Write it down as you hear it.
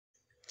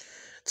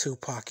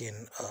Tupac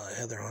and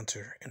Heather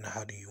Hunter in the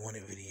How Do You Want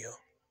It video.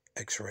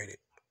 X-rated.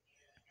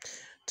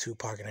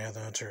 Tupac and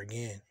Heather Hunter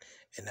again.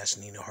 And that's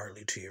Nina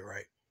Hartley to your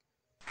right.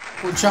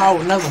 With y'all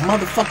with another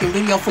motherfucking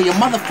video for your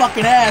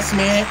motherfucking ass,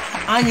 man.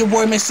 I'm your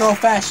boy, Mr. Old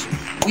Fashioned.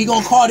 We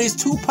gonna call this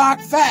Tupac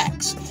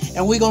Facts.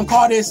 And we gonna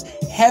call this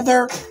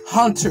Heather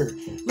Hunter.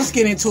 Let's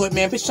get into it,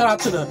 man. Big shout out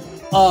to the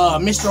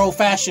Mr. Old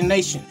Fashioned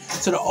Nation.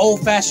 To the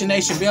Old Fashioned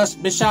Nation.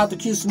 Big shout out to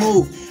Q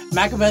Smooth,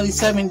 Machiavelli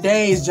 7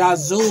 Days,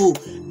 Yazoo,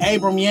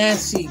 Abram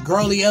Yancey,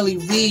 Girly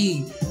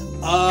LEV,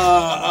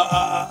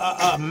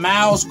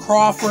 Miles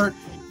Crawford.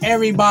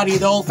 Everybody,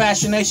 the Old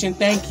Fashioned Nation,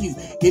 thank you.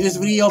 Give this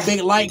video a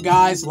big like,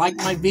 guys. Like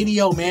my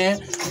video,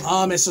 man.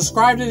 And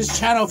subscribe to this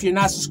channel if you're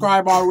not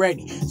subscribed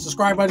already.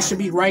 Subscribe button should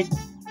be right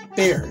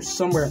there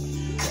somewhere.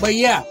 But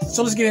yeah,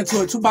 so let's get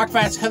into it. Tupac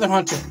Facts, Heather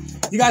Hunter.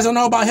 You guys don't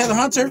know about Heather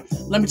Hunter?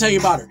 Let me tell you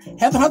about her.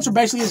 Heather Hunter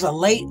basically is a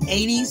late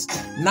 80s,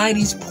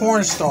 90s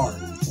porn star.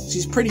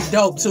 She's pretty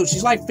dope, too.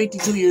 She's like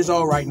 52 years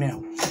old right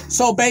now.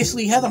 So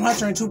basically, Heather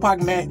Hunter and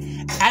Tupac met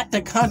at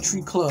the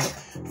country club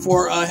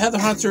for Heather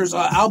Hunter's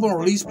album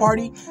release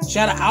party. She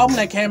had an album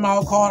that came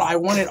out called I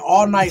Want It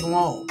All Night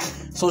Long.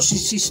 So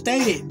she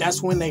stated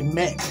that's when they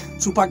met.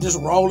 Tupac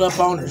just rolled up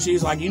on her.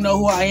 She's like, you know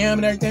who I am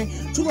and everything?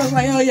 Tupac's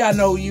like, hell yeah, I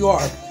know who you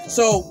are.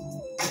 So,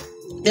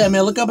 yeah,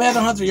 man, look up Heather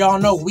Hunter. Y'all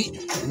know.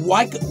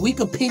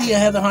 Wikipedia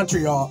Heather Hunter,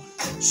 y'all.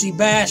 She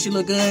bad. She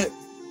look good.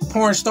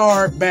 Porn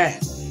star,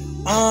 bad.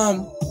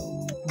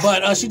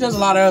 But she does a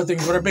lot of other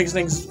things. But her biggest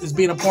thing is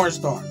being a porn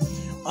star.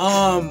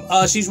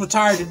 She's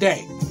retired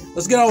today.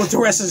 Let's get on with the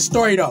rest of the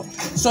story, though.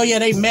 So, yeah,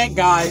 they met,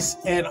 guys.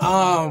 And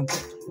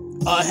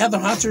Heather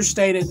Hunter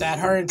stated that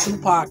her and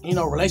Tupac,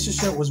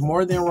 relationship was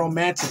more than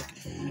romantic.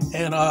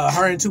 And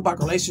her and Tupac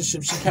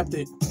relationship, she kept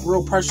it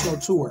real personal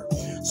to her.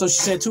 So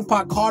she said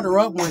Tupac called her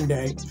up one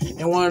day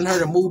and wanted her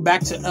to move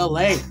back to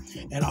L.A.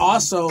 And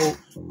also,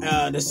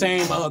 the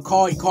same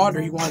call he called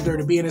her, he wanted her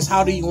to be in his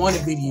How Do You Want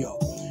It video.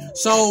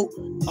 So,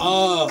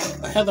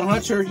 Heather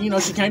Hunter,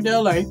 she came to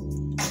L.A.,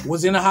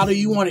 was in a How Do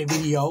You Want It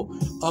video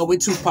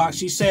with Tupac.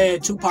 She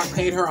said Tupac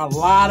paid her a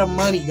lot of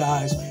money,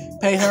 guys.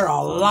 Paid her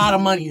a lot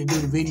of money to do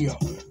the video.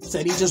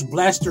 Said he just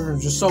blessed her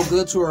and just so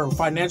good to her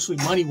financially,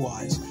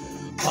 money-wise.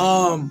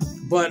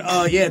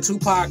 Yeah,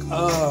 Tupac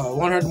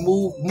wanted her to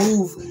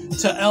move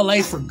to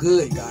L.A. for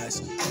good,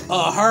 guys.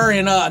 Her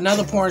and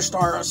another porn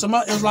star. There was a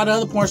lot of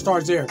other porn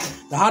stars there.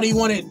 The How Do You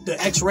Want It, the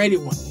X-rated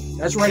one.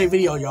 X-rated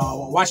video,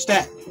 y'all. Watch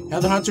that.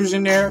 Heather Hunter's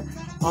in there.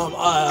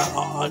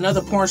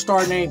 Another porn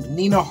star named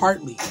Nina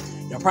Hartley.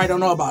 Y'all probably don't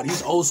know about it.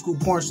 These old school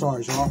porn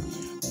stars, y'all.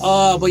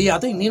 But yeah, I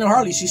think Nina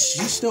Hartley, she's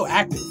still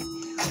active.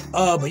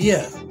 But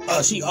yeah,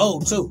 she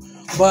old too.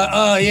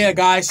 But yeah,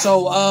 guys.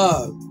 So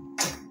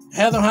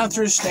Heather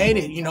Hunter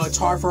stated, it's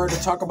hard for her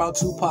to talk about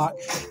Tupac.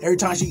 Every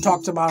time she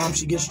talks about him,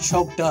 she gets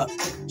choked up,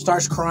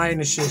 starts crying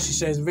and shit. She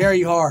says it's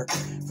very hard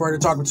for her to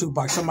talk with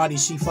Tupac, somebody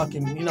she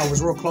fucking,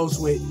 was real close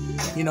with,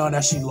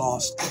 that she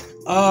lost.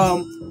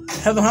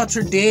 Heather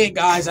Hunter did,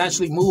 guys,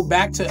 actually move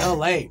back to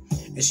L.A.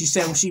 And she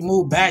said when she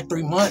moved back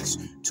 3 months,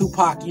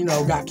 Tupac,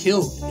 got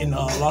killed in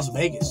Las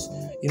Vegas.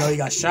 He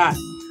got shot.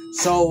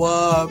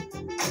 So,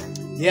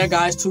 yeah,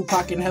 guys,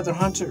 Tupac and Heather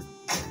Hunter.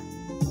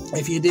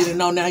 If you didn't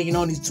know, now you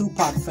know these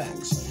Tupac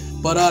facts.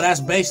 But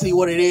that's basically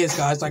what it is,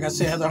 guys. Like I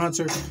said, Heather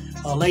Hunter,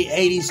 late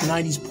 80s,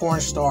 90s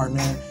porn star,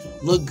 man.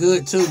 Look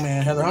good, too,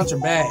 man. Heather Hunter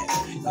bad.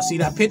 I see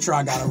that picture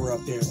I got of her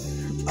up there.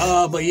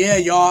 But yeah,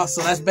 y'all.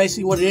 So that's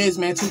basically what it is,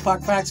 man.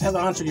 Tupac facts, Heather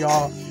Hunter,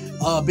 y'all.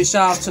 Big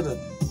shout out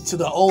to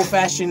the Old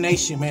Fashioned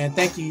Nation, man.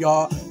 Thank you,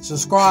 y'all.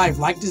 Subscribe,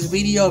 like this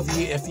video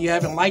if you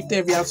haven't liked it.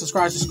 If you haven't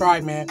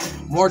subscribe, man.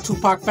 More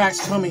Tupac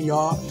facts coming,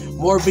 y'all.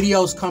 More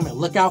videos coming.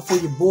 Look out for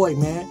your boy,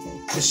 man.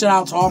 Big shout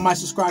out to all my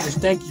subscribers.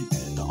 Thank you.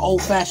 The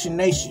Old Fashioned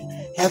Nation.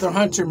 Heather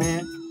Hunter,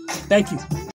 man. Thank you.